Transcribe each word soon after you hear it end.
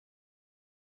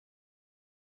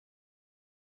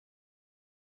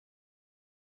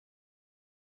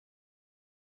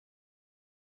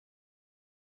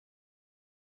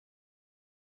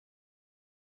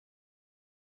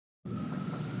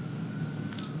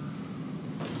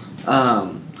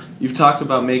You've talked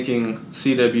about making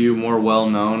CW more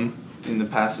well-known in the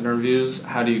past interviews.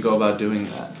 How do you go about doing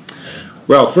that?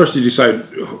 Well, first you decide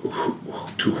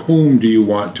to whom do you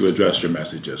want to address your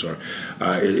messages, or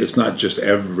it's not just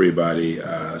everybody.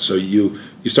 So you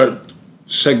start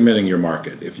segmenting your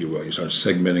market, if you will. You start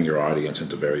segmenting your audience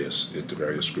into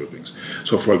various groupings.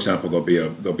 So, for example,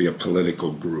 there'll be a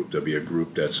political group. There'll be a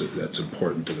group that's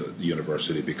important to the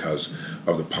university because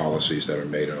of the policies that are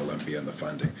made in Olympia and the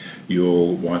funding.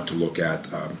 You'll want to look at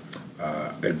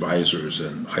advisors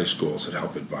in high schools that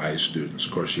help advise students.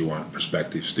 Of course, you want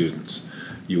prospective students.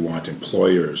 You want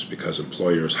employers, because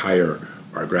employers hire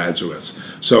our graduates.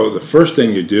 So the first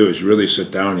thing you do is really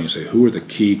sit down and you say, who are the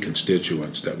key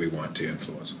constituents that we want to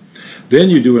influence? Then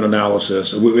you do an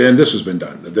analysis, and this has been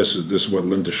done. This is what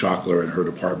Linda Schockler and her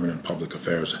department in public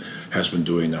affairs has been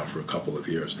doing now for a couple of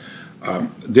years.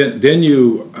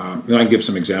 Then I give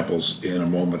some examples in a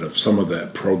moment of some of the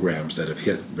programs that have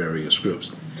hit various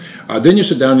groups. Then you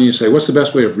sit down and you say, what's the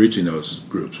best way of reaching those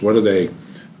groups? What are they?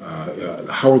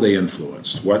 How are they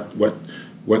influenced?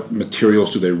 What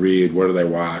materials do they read? Where do they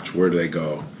watch? Where do they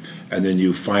go? And then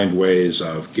you find ways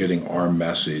of getting our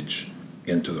message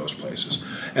into those places.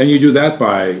 And you do that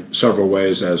by several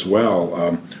ways as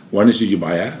well. One is you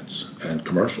buy ads and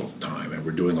commercial time, and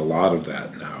we're doing a lot of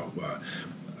that now.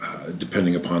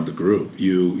 Depending upon the group,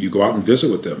 you go out and visit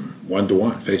with them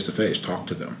one-to-one, face-to-face, talk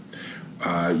to them.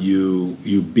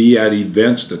 You be at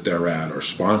events that they're at, or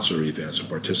sponsor events, or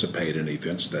participate in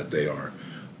events that they are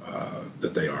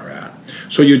at.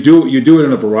 So you do it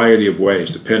in a variety of ways,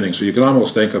 depending. So you can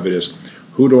almost think of it as,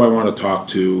 who do I want to talk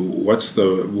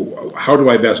to? How do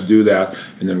I best do that?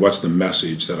 And then what's the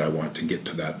message that I want to get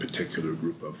to that particular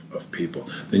group of people?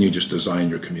 Then you just design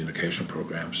your communication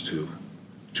programs to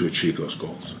achieve those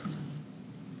goals.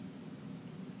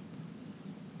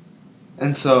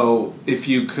 And so, if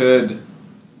you could,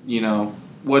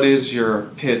 what is your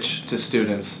pitch to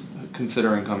students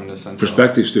considering coming to Central?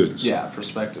 Prospective students. Yeah,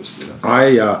 prospective students.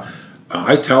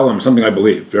 I tell them something I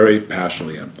believe very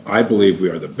passionately in. I believe we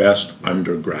are the best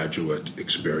undergraduate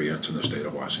experience in the state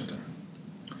of Washington.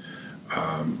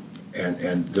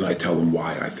 And then I tell them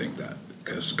why I think that,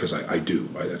 because I do.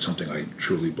 That's something I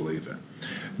truly believe in.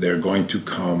 They're going to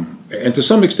come, and to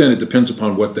some extent it depends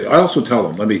upon what I also tell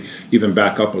them, let me even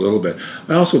back up a little bit,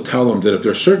 I also tell them that if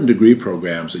there are certain degree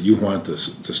programs that you want to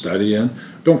study in,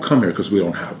 don't come here because we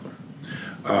don't have them.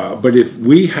 But if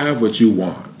we have what you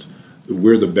want,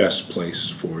 we're the best place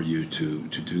for you to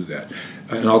do that.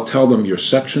 And I'll tell them your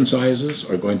section sizes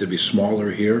are going to be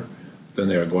smaller here than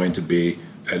they are going to be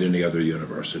at any other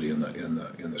university in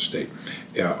the state.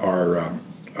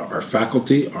 Our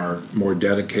faculty are more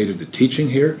dedicated to teaching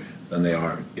here than they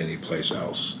are any place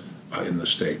else in the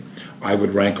state. I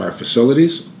would rank our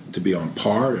facilities to be on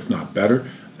par, if not better,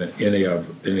 than any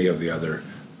of the other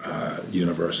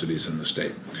universities in the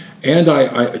state. And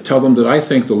I tell them that I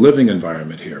think the living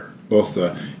environment here, both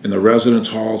in the residence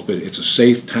halls, but it's a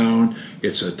safe town.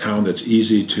 It's a town that's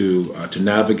easy to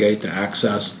navigate, to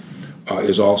access.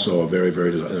 Is also a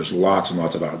there's lots and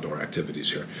lots of outdoor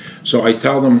activities here. So I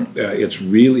tell them it's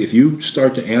really, if you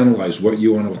start to analyze what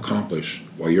you want to accomplish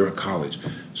while you're at college,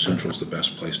 Central's the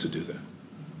best place to do that.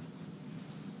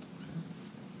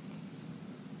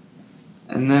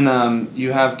 And then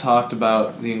you have talked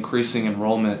about the increasing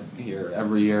enrollment here.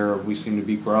 Every year we seem to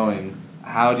be growing.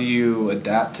 How do you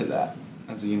adapt to that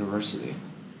as a university?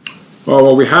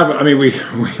 Well, we have. I mean,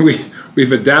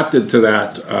 we've adapted to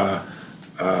that.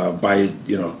 By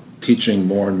teaching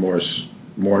more and more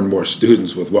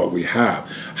students with what we have.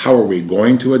 How are we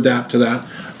going to adapt to that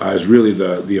is really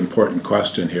the important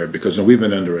question here, because we've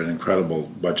been under an incredible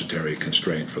budgetary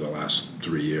constraint for the last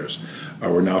 3 years.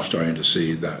 We're now starting to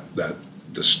see that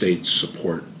the state's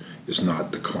support is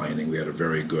not declining. We had a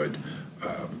very good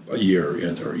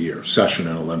session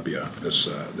in Olympia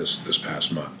this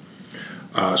past month.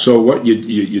 So what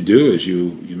you do is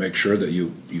you make sure that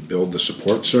you build the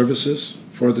support services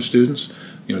for the students,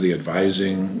 the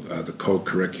advising, the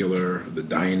co-curricular, the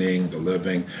dining, the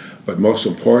living, but most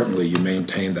importantly, you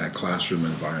maintain that classroom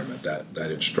environment,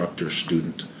 that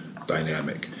instructor-student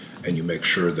dynamic, and you make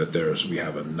sure that we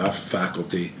have enough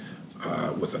faculty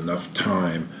with enough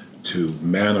time to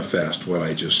manifest what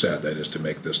I just said, that is to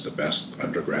make this the best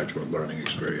undergraduate learning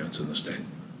experience in the state.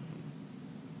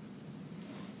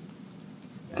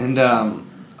 And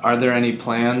are there any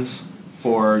plans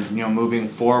for moving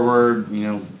forward,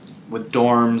 with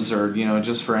dorms, or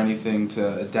just for anything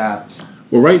to adapt?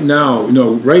 Well, right now,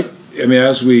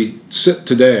 as we sit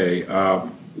today,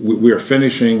 we are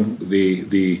finishing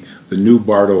the new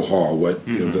Bardo Hall.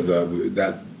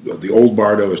 the old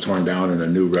Bardo is torn down and a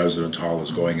new residence hall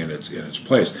is going in its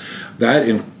place. That,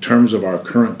 in terms of our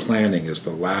current planning, is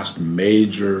the last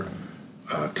major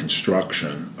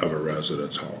construction of a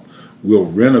residence hall. We'll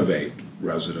renovate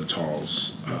residence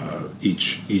halls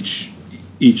each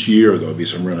year. There'll be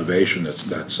some renovation that's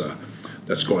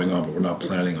going on, but we're not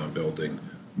planning on building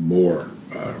more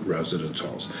residence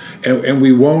halls, and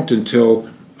we won't until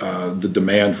the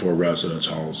demand for residence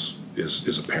halls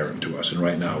is apparent to us, and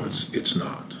right now it's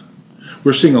not.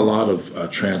 We're seeing a lot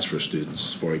of transfer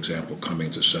students, for example,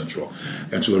 coming to Central,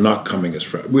 and so they're not coming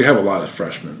as we have a lot of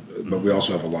freshmen, but we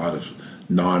also have a lot of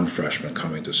non-freshmen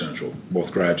coming to Central,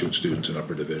 both graduate students and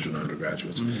upper division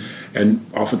undergraduates. And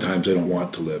oftentimes they don't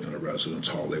want to live in a residence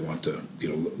hall. They want to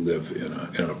live in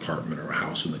an apartment or a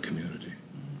house in the community.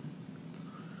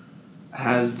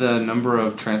 Has the number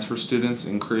of transfer students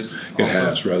increased also? It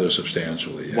has, rather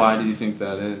substantially. Yeah. Why do you think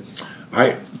that is?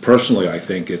 I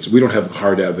think we don't have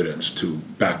hard evidence to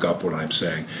back up what I'm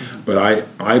saying, but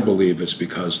I believe it's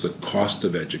because the cost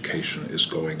of education is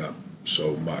going up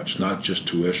so much, not just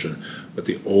tuition, but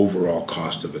the overall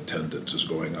cost of attendance is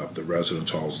going up. The residence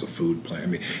halls, the food plan. I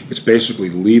mean, it's basically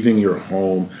leaving your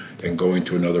home and going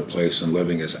to another place and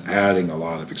living is adding a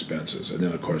lot of expenses. And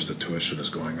then, of course, the tuition is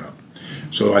going up.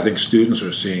 So I think students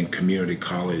are seeing community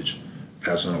college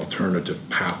as an alternative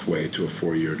pathway to a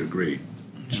four-year degree.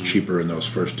 It's cheaper in those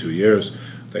first 2 years.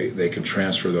 They can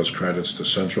transfer those credits to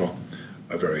Central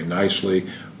very nicely.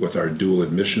 With our dual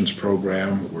admissions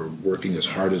program, we're working as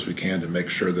hard as we can to make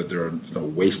sure that there are no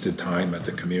wasted time at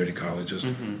the community colleges,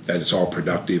 that it's all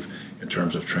productive in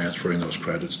terms of transferring those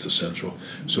credits to Central,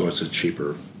 so it's a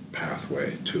cheaper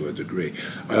pathway to a degree.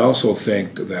 I also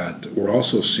think that we're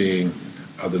also seeing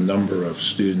the number of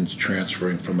students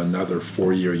transferring from another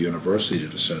four-year university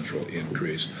to Central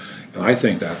increase, and I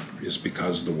think that is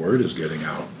because the word is getting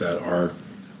out that our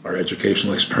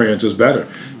educational experience is better.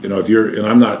 If you're, and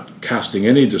I'm not casting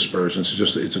any dispersions,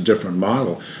 it's a different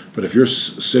model, but if you're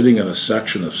sitting in a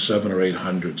section of 700 or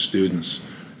 800 students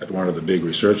at one of the big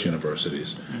research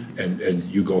universities, and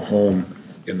you go home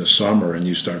in the summer and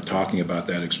you start talking about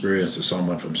that experience to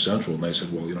someone from Central, and they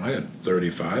said, well, I had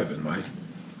 35 in my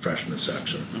freshman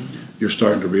section. You're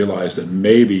starting to realize that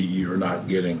maybe you're not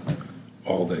getting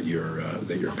all that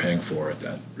you're paying for at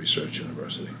that research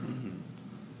university.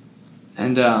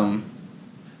 And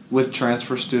with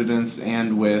transfer students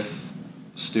and with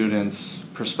students,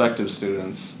 prospective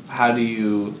students, how do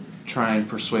you try and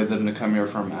persuade them to come here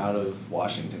from out of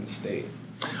Washington State?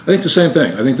 I think the same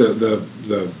thing. I think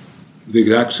the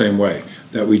exact same way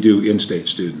that we do in-state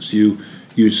students.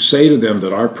 You say to them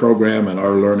that our program and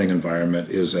our learning environment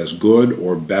is as good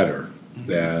or better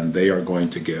than they are going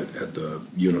to get at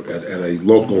a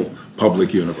local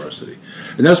public university.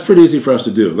 And that's pretty easy for us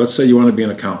to do. Let's say you want to be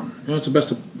an accountant. It's the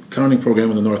best accounting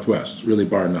program in the Northwest, really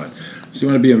bar none. So you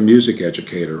want to be a music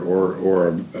educator or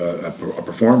a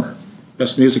performer,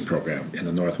 best music program in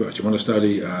the Northwest. You want to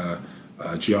study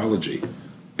geology,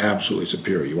 absolutely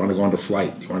superior. You want to go into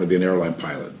flight, you want to be an airline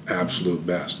pilot, absolute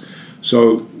best.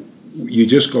 So you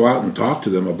just go out and talk to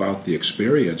them about the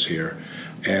experience here,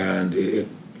 and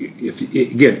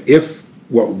if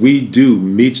what we do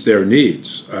meets their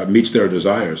needs, meets their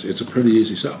desires, it's a pretty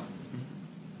easy sell.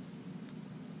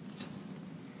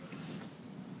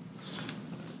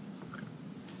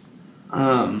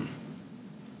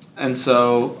 And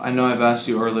so I know I've asked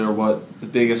you earlier what the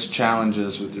biggest challenge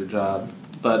is with your job,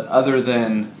 but other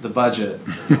than the budget,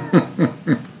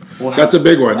 that's a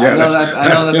big one. Yeah, I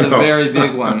know that's a very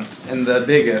big one and the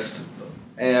biggest.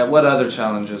 What other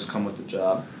challenges come with the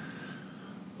job?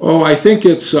 Oh, I think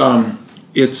it's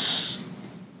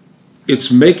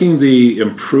making the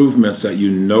improvements that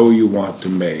you want to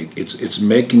make. It's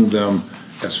making them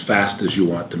as fast as you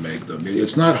want to make them.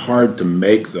 It's not hard to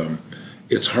make them.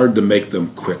 It's hard to make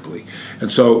them quickly.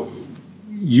 And so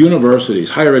universities,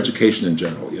 higher education in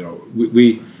general,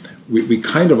 we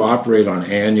kind of operate on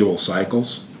annual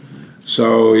cycles.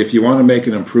 So if you want to make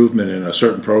an improvement in a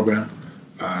certain program,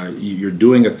 you're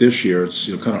doing it this year. It's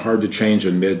kind of hard to change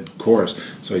in mid-course.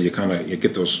 So you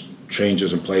get those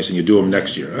changes in place and you do them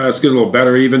next year. Let's get a little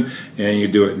better even, and you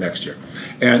do it next year.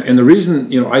 And the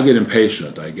reason I get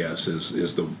impatient, I guess,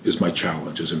 is my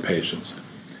challenge, is impatience.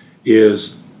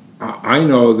 I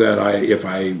know that if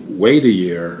I wait a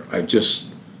year, I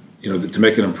just to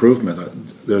make an improvement.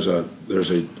 There's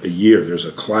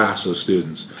a class of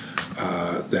students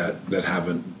that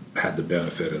haven't had the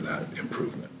benefit of that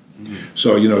improvement.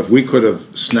 So if we could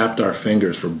have snapped our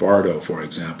fingers for Bardo, for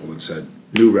example, and said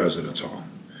new residence hall,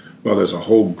 well, there's a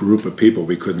whole group of people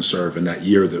we couldn't serve in that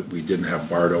year that we didn't have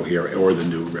Bardo here or the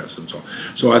new residence hall.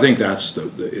 So I think that's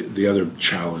the other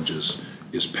challenge is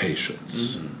is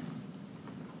patience. Mm-hmm.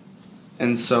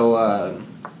 And so,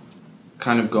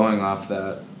 kind of going off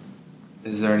that,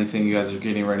 is there anything you guys are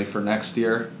getting ready for next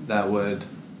year that would,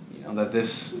 you know, that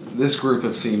this group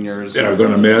of seniors are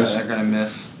going to miss? Are going to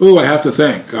miss. Oh, I have to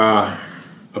think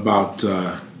about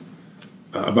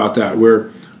that. We're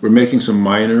making some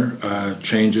minor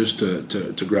changes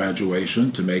to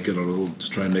graduation to make it to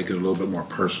try and make it a little bit more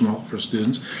personal for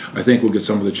students. I think we'll get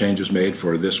some of the changes made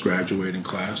for this graduating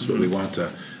class, but we want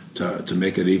to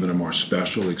make it even a more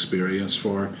special experience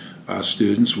for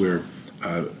students. We're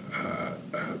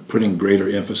putting greater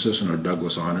emphasis on our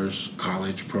Douglas Honors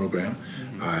College program.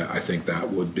 I think that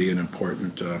would be an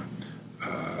important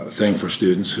thing for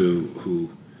students who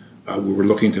we're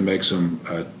looking to make some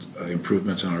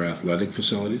improvements in our athletic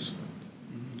facilities.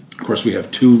 Of course, we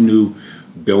have 2 new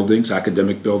buildings,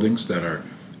 academic buildings, that are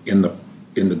in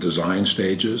the design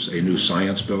stages. A new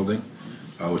science building,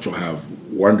 which will have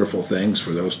wonderful things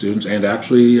for those students, and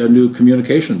actually a new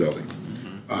communication building,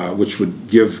 which would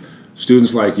give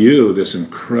students like you this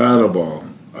incredible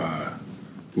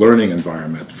learning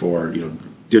environment for, you know,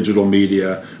 digital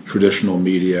media, traditional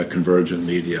media, convergent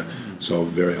media. So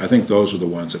I think those are the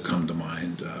ones that come to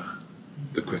mind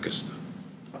the quickest.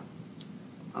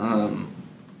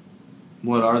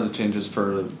 What are the changes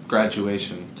for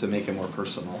graduation to make it more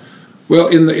personal? Well,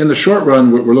 in the short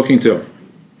run, we're looking to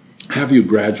have you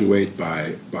graduate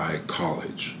by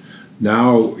college.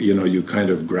 Now, you know, you kind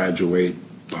of graduate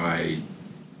by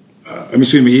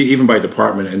even by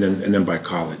department and then by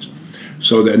college.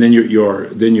 So and then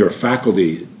your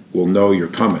faculty will know you're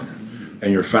coming,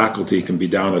 and your faculty can be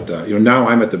down at the, you know, now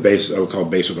I'm at the base, I would call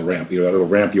base of the ramp, you know, that little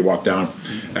ramp you walk down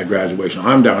at graduation.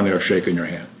 I'm down there shaking your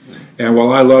hand. And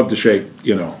while I love to shake,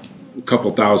 you know, a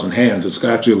couple thousand hands, it's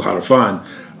actually a lot of fun.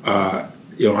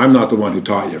 You know, I'm not the one who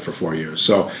taught you for 4 years,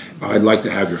 so I'd like to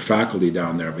have your faculty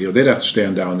down there. But, you know, they'd have to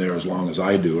stand down there as long as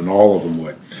I do, and all of them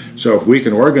would. So if we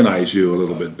can organize you a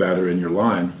little bit better in your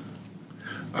line,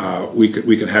 we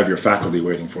can have your faculty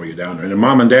waiting for you down there. And then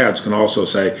mom and dads can also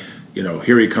say, you know,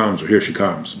 here he comes or here she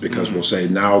comes, because we'll say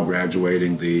now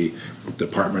graduating the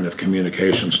Department of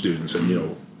Communication students, and, you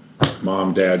know,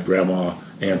 mom, dad, grandma,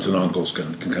 aunts and uncles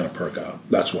can kind of perk out.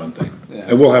 That's one thing. Yeah.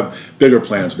 And we'll have bigger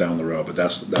plans down the road, but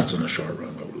that's in the short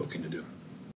run what we're looking to do.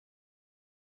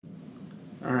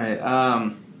 All right.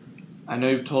 I know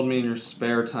you've told me in your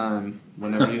spare time,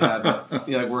 whenever you have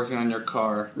you like working on your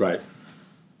car. Right.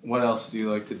 What else do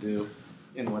you like to do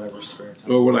in whatever spare time?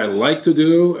 Well, what I like to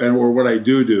do or what I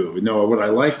do. No, what I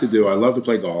like to do, I love to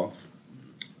play golf.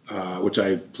 Which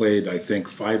I've played, I think,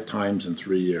 5 times in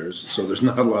 3 years, so there's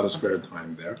not a lot of spare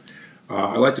time there.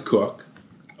 I like to cook.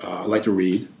 I like to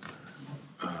read.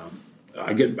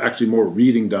 I get actually more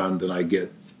reading done than I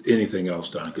get anything else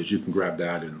done, because you can grab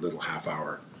that in little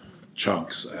half-hour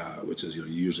chunks, which is, you know,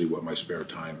 usually what my spare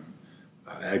time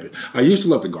aggregates. I used to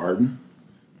love to garden,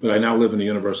 but I now live in a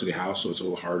university house, so it's a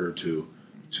little harder to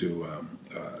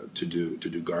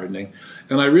do gardening.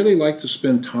 And I really like to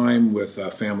spend time with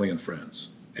family and friends.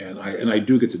 And I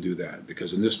do get to do that,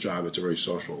 because in this job it's a very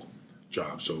social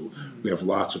job. So we have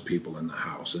lots of people in the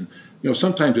house, and, you know,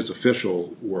 sometimes it's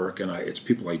official work and it's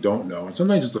people I don't know, and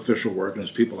sometimes it's official work and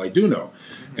it's people I do know,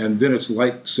 and then it's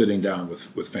like sitting down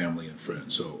with family and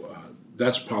friends. So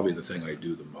that's probably the thing I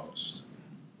do the most.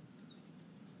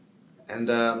 And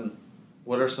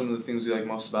what are some of the things you like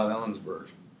most about Ellensburg?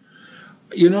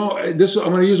 You know, I'm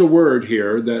going to use a word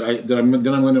here that I'm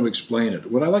going to explain it.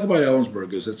 What I like about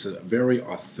Ellensburg is it's a very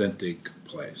authentic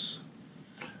place.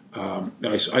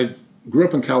 I grew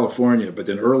up in California, but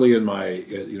then early in my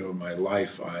my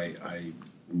life, I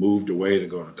moved away to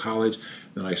go to college.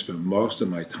 Then I spent most of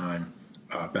my time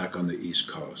back on the East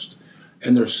Coast,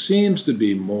 and there seems to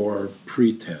be more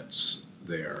pretense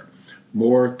there,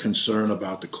 more concern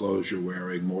about the clothes you're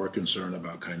wearing, more concern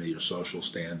about kind of your social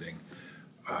standing.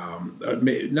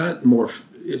 Not more.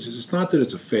 It's not that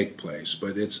it's a fake place,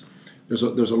 but there's a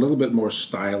little bit more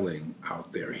styling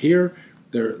out there. Here,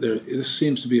 this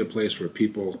seems to be a place where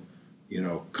people, you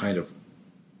know, kind of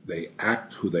they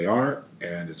act who they are,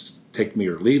 and it's take me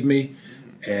or leave me,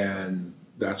 and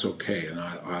that's okay. And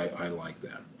I like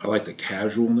that. I like the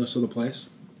casualness of the place.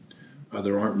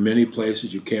 There aren't many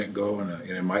places you can't go in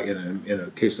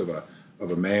a case of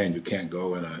a man, you can't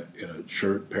go in a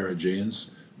shirt, pair of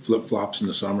jeans, flip-flops in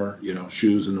the summer, you know,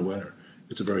 shoes in the winter.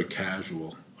 It's a very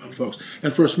casual folks.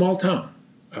 And for a small town,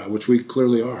 which we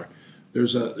clearly are,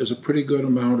 there's a pretty good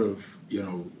amount of, you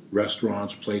know,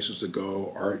 restaurants, places to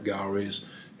go, art galleries,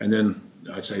 and then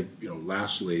I'd say, you know,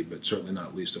 lastly, but certainly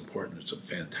not least important, it's a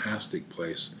fantastic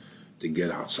place to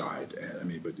get outside. I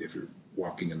mean, but if you're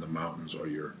walking in the mountains, or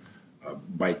you're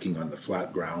biking on the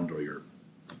flat ground, or you're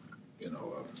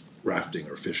rafting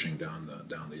or fishing down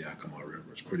the Yakima River.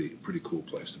 It's pretty cool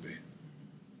place to be.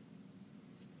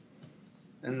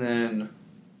 And then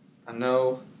I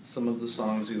know some of the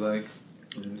songs you like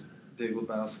from Big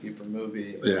Lebowski for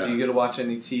movie. Yeah. Do you get to watch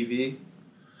any TV?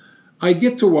 I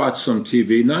get to watch some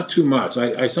TV, not too much.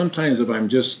 I sometimes, if I'm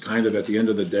just kind of at the end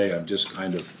of the day, I'm just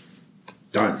kind of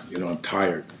done. I'm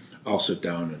tired. I'll sit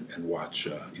down and watch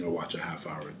a half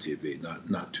hour of TV.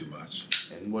 Not too much.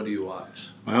 And what do you watch?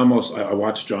 I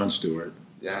watch Jon Stewart.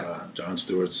 Yeah. Jon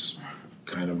Stewart's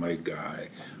kind of my guy.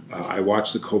 I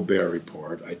watch the Colbert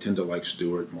Report. I tend to like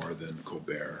Stewart more than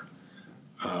Colbert.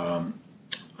 I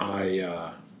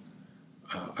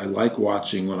like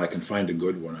watching, when I can find a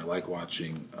good one, I like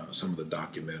watching some of the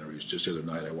documentaries. Just the other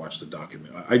night I watched the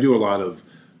documentary. I do a lot of,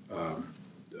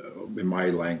 in my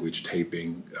language,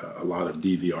 taping, a lot of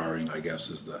DVRing, I guess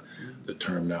is the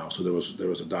term now. So there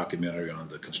was a documentary on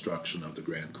the construction of the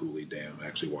Grand Coulee Dam. I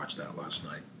actually watched that last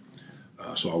night.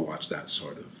 So I'll watch that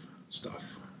sort of stuff.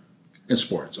 In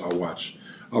sports,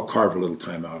 I'll carve a little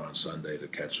time out on Sunday to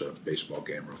catch a baseball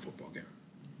game or a football game.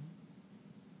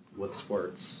 What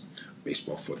sports?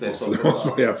 Baseball, football, Baseball, for the football. most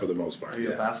part. Yeah, for the most part. Are you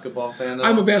yeah. a basketball fan?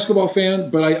 I'm a basketball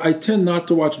fan, but I tend not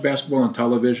to watch basketball on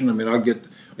television. I mean, I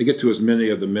get to as many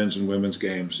of the men's and women's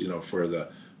games, for the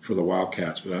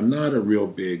Wildcats, but I'm not a real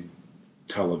big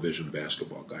television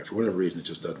basketball guy. For whatever reason, it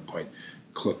just doesn't quite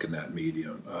click in that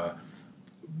medium.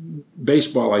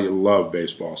 Baseball, I love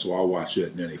baseball, so I'll watch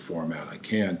it in any format I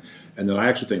can. And then I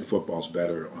actually think football's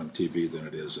better on TV than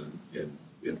it is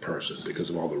in person because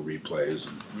of all the replays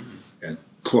and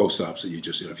close-ups that you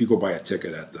just, if you go buy a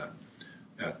ticket at the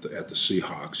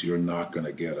Seahawks, you're not going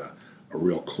to get a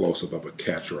real close-up of a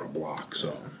catch or a block.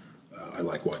 So I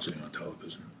like watching it on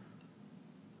television.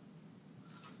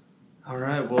 All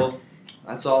right, well,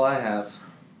 that's all I have.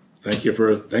 Thanks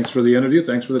for the interview.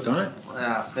 Thanks for the time.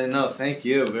 Yeah, no, thank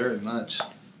you very much.